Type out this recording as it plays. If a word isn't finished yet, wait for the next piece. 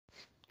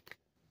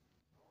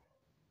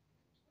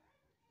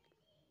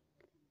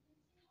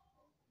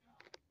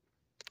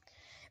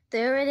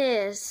There it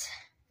is.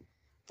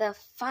 The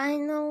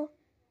final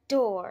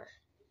door.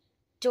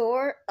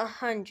 Door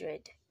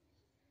 100.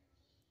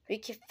 We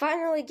can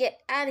finally get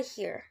out of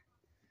here.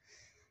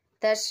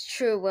 That's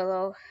true,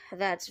 Willow.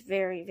 That's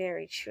very,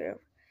 very true.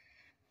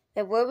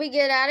 And when we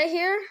get out of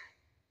here,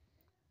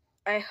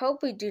 I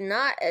hope we do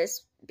not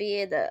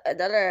be in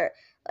another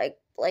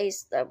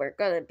place that we're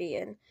gonna be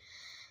in.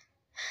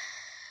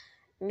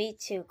 Me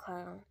too,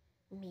 clown.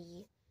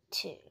 Me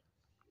too.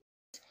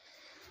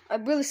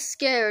 I'm really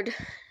scared.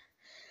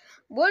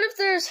 What if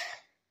there's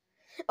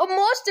a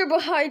monster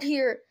behind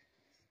here?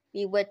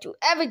 We went through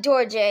every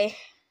door, Jay.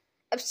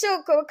 I'm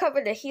still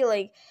recovering the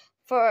healing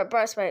for our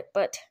frostbite,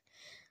 but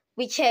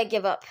we can't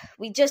give up.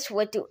 We just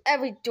went through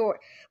every door.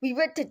 We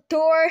went to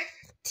door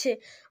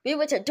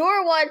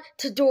 1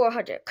 to door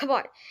 100. Come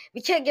on,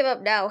 we can't give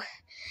up now.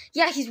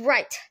 Yeah, he's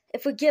right.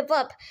 If we give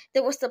up,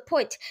 then what's the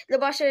point? The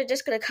monster is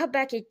just gonna come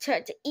back and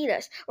try to eat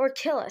us or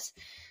kill us.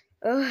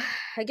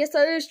 I guess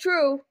that is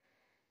true.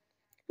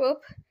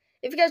 Well,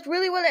 if you guys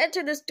really want to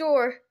enter this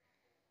door,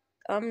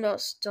 I'm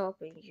not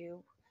stopping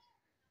you.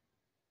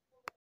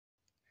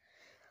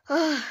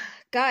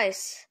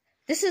 Guys,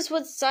 this is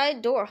what's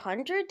inside door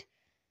 100.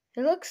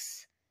 It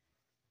looks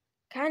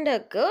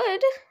kinda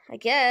good, I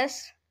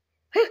guess.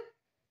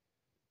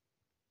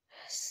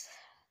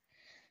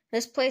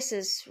 This place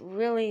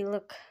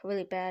look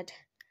really bad.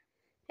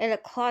 And the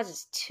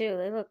closets too,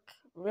 they look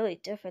really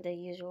different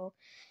than usual.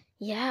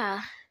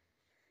 Yeah.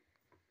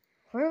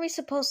 Where are we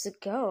supposed to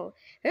go?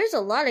 There's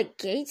a lot of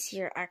gates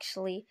here,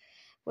 actually.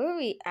 Where are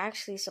we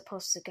actually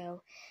supposed to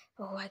go?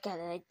 Oh, I got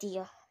an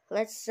idea.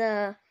 Let's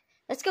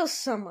go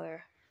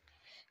somewhere.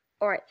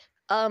 Alright,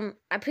 I'm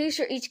pretty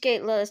sure each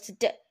gate led us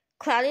to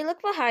Cloudy,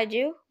 look behind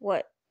you.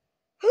 What?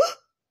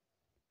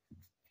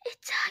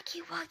 It's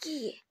Huggy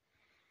Wuggy.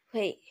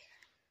 Wait.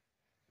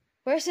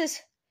 Where's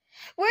his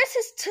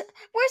his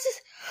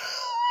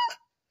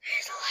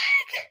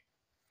leg?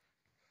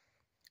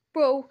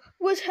 Bro,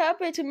 what's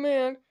happened to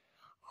man?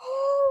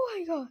 Oh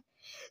my god.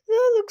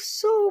 That looks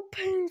so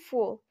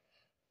painful.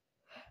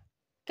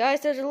 Guys,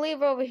 there's a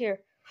lever over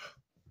here.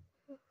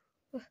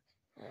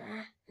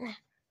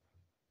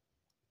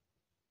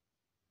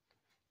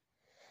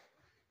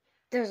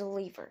 There's a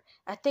lever.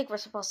 I think we're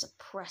supposed to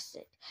press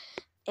it.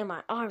 And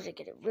my arms are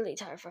getting really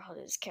tired for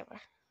holding this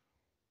camera.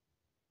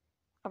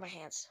 On my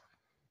hands.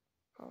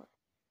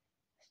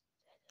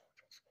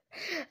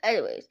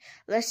 Anyways,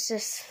 let's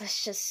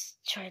just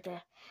try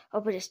to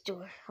open this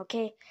door,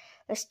 okay?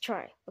 Let's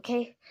try,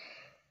 okay?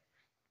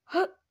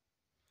 Huh?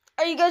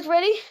 Are you guys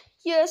ready?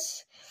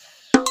 Yes.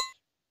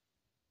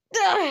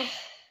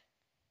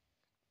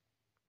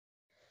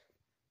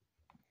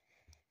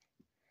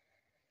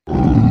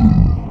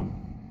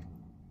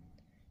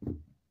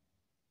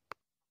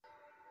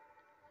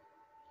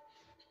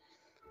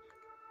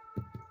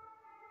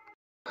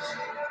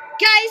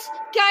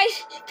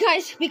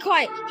 Guys, be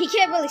quiet. He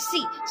can't really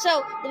see,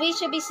 so we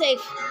should be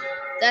safe.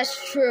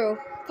 That's true.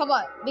 Come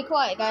on, be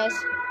quiet, guys.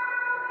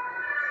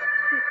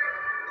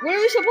 What are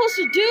we supposed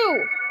to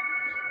do?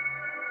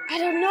 I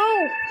don't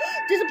know.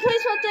 There's a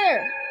place right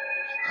there.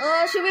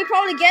 Should we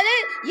probably get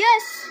it?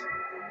 Yes.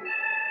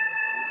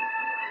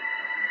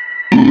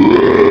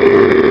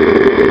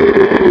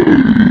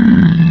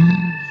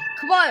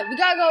 Come on, we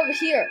gotta go over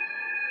here.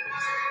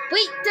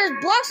 Wait, there's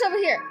blocks over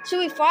here. Should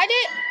we find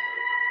it?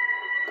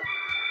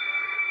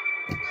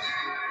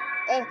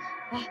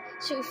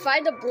 Should we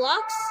find the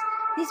blocks?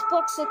 These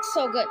blocks look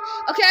so good.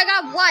 Okay, I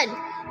got one.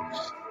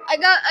 I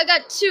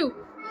got two.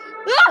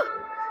 Ah!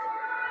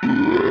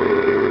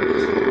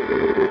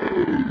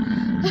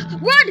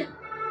 Run!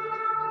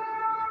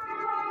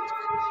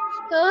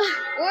 Oh,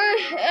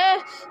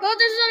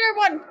 there's another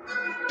one.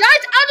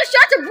 Guys, I'm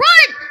distracted.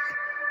 Run!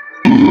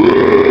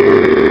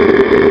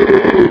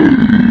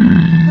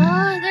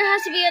 There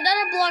has to be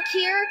another block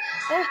here.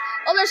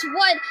 Oh, there's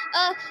one.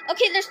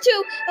 Okay, there's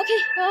two.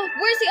 Okay,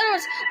 where's the other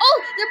ones?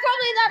 Oh, they're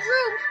probably in that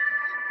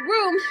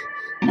room.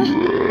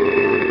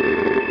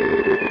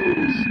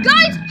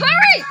 Guys,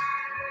 hurry!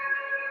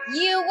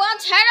 You won't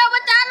turn out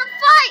without a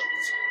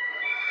fight!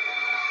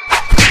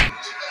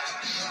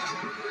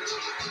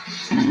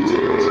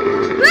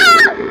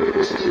 Ah!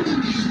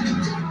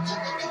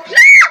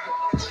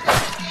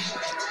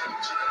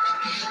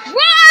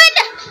 Run!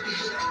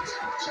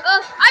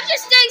 I'm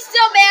just staying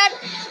still, man.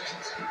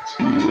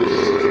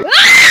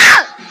 Ah!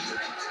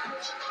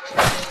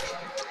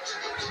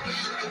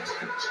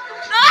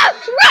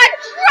 Run!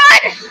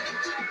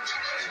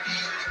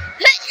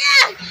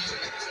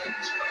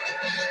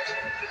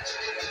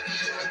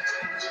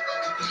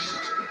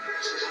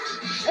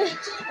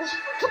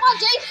 Come on,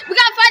 Jay. We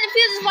gotta find the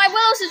fuses while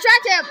Willow's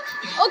distracted him.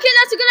 Okay,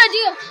 that's a good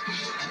idea.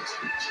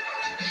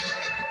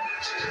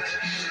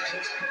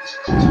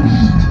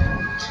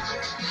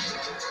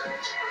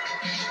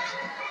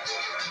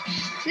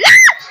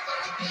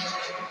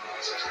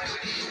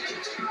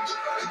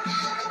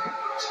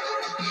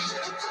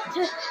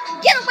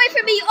 Get away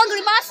from me, you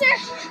ugly monster!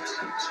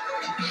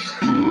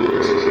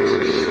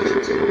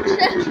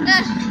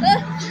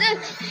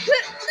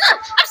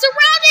 I'm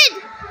surrounded!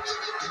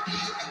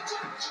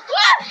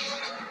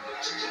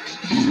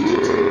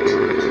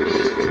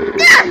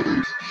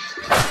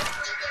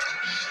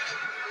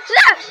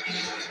 Let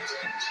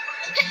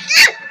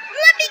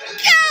me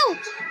go!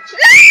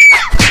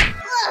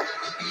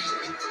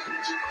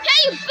 Hey,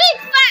 you big,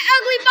 fat,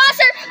 ugly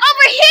monster!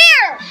 Over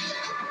here!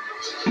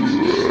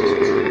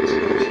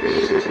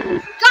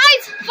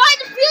 Guys, find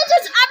the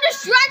fuses! I'm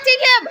distracting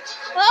him!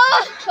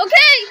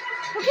 Okay.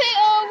 Okay,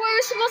 where are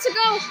we supposed to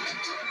go?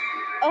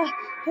 Oh,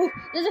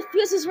 there's a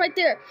fuses right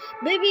there.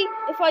 Maybe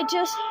if I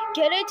just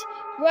get it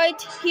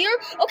right here.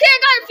 Okay, I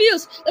got a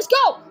fuse. Let's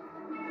go.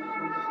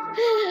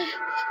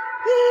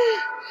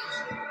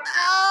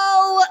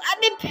 Ow,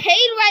 I'm in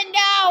pain right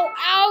now.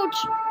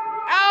 Ouch.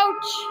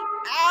 Ouch.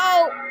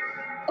 Ow.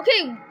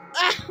 Okay.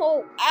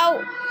 Ow. Ow.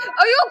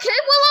 Are you okay,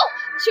 Willow?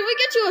 Should we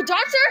get you a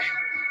doctor?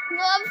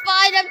 No, I'm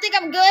fine. I think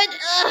I'm good.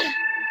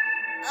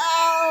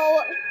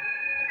 Ow.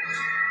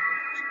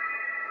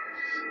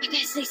 I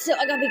gotta stay still.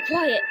 I gotta be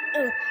quiet.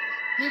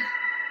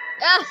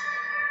 Ah.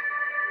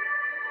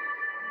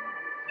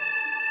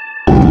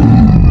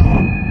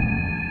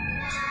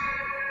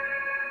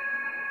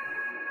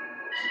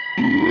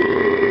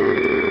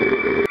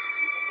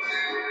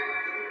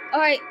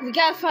 Alright, we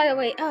gotta find a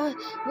way.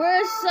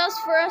 Where is else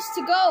for us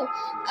to go?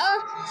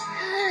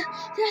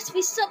 There has to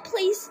be some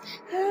place.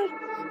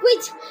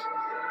 Wait,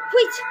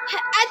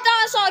 I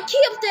thought I saw a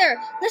key up there.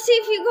 Let's see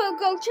if you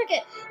go check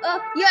it.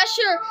 Yeah,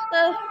 sure.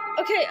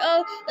 Okay,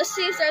 let's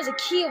see if there's a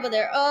key over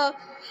there. Oh,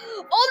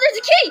 there's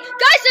a key!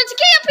 Guys, there's a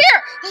key up here!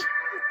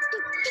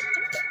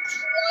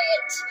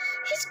 Quiet!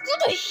 He's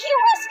gonna hear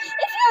us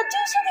if you don't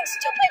do something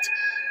stupid!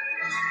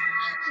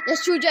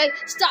 That's true, Jay.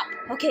 Stop.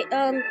 Okay,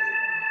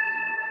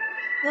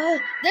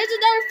 there's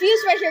another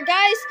fuse right here,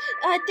 guys.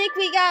 I think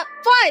we got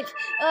 5.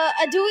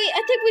 I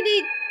think we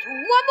need 1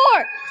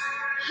 more.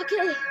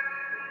 Okay.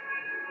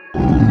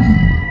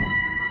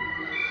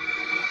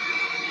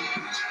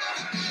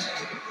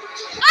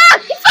 Ah!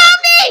 He found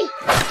me!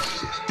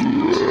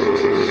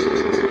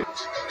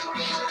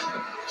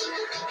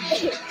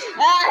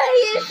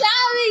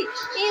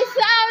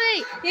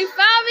 He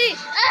found me!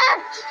 Ah!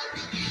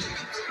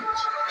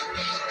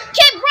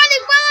 Keep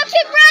running, Willow!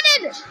 Keep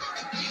running!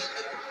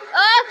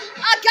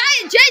 Guy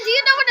and Jay, do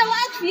you know where the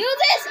last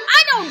fuse is?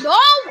 I don't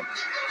know!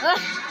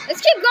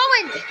 Let's keep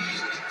going!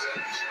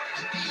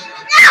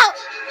 No!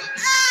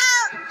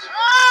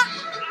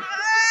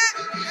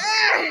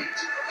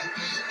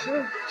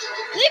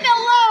 Leave me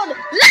alone!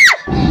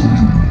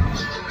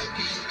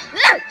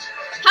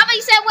 How about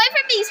you stay away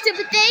from me,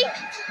 stupid thing?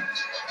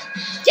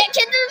 Get kicked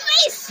in the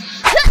face!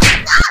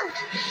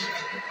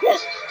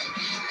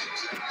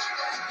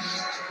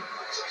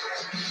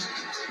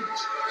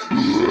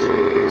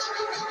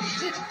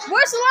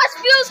 Where's the last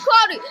fuse,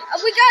 Cloudy?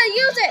 We gotta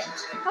use it.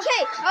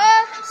 Okay,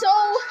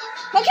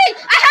 okay,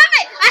 I have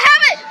it!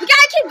 We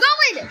gotta keep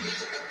going!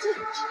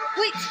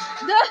 Wait,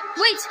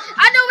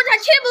 I know where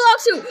that key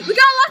belongs to! We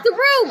gotta lock the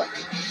room!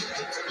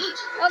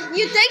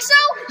 You think so?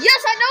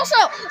 Yes, I know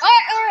so!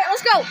 Alright,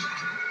 let's go!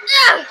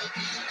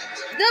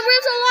 The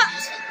rooms are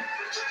locked!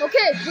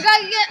 Okay, we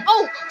gotta get,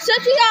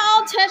 since we got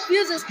all 10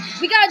 fuses,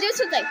 we gotta do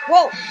something.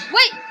 Whoa,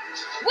 wait!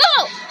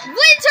 Willow!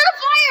 Lead to the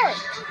fire!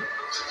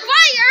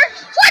 Fire?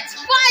 What's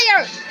fire?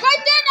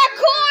 Right there in that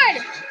cord!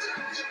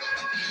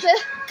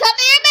 Come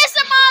here,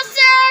 Mr.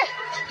 Monster!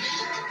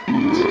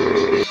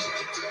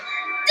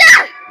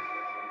 Ah!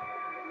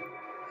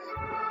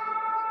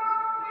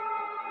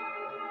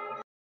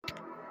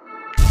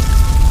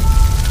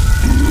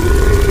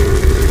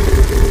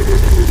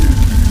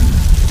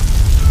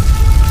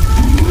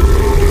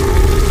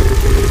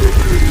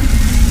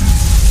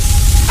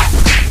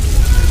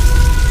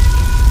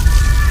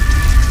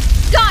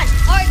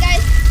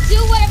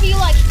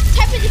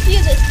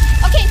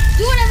 Okay,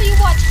 do whatever you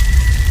want.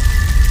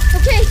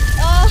 Okay,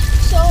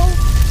 so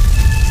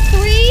 3,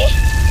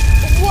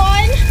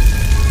 1,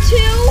 2,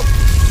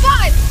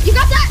 5. You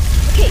got that?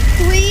 Okay,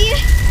 3,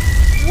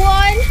 1,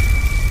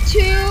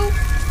 2,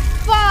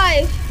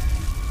 5.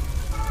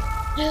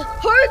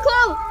 Hurry,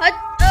 Chloe.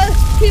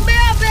 He may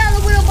not be on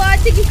the wheel, but I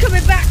think he's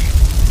coming back.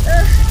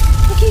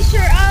 Okay,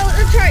 sure. I'll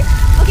try.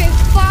 Okay,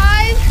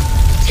 5,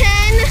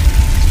 10,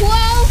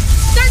 12,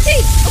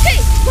 13. Okay,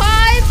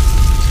 5,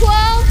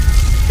 12,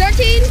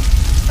 13.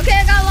 Okay,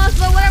 I got lost,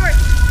 but whatever.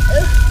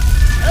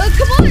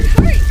 Come on,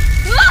 hurry.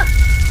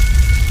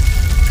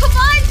 Come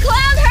on,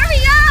 Cloud,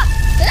 hurry up.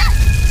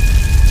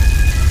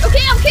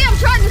 Okay, I'm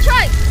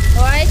trying.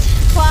 Alright,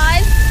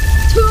 5,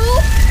 2,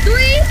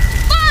 3,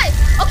 5.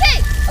 Okay,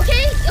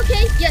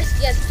 yes.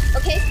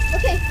 Okay,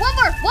 one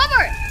more.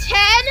 10,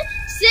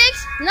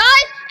 6, 9,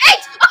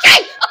 8. Okay,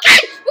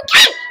 we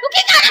got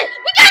it.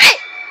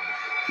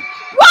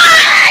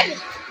 Run!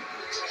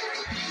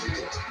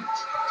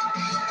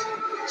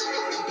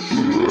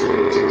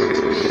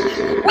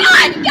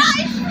 Run,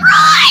 guys,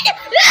 run!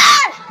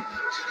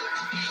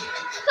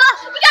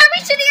 We gotta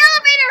reach to the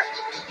elevator!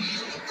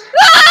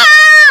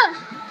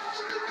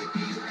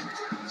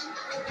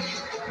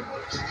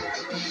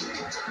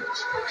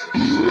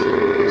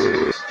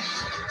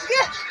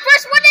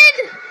 First one in!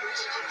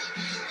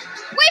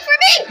 Wait for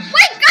me!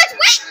 Wait, guys,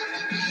 wait!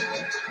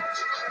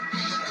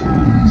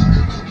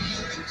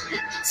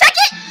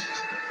 Second!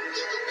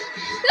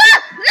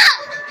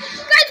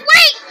 Guys,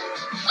 wait!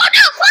 Oh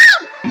no,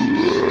 clown!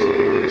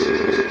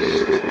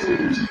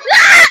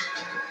 Ah!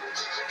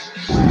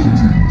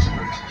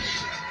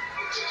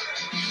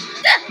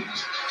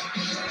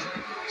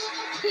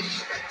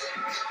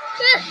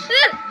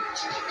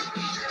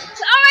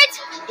 Alright,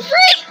 3,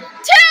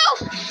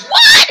 2,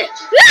 1!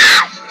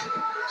 Ah!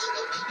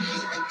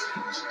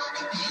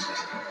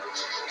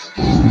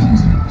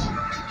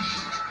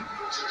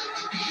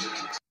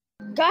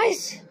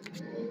 Guys,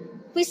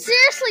 we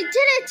seriously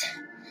did it!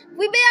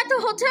 We made it at the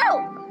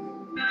hotel!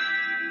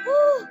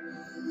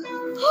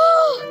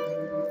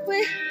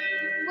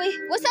 Wait,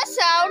 what's that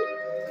sound?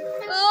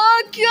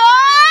 Oh,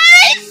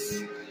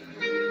 guys!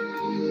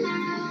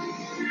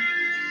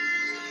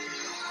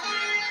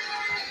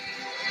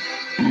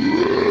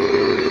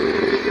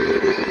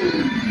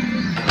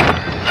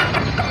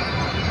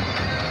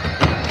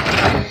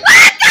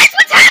 Guys,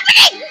 what's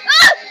happening?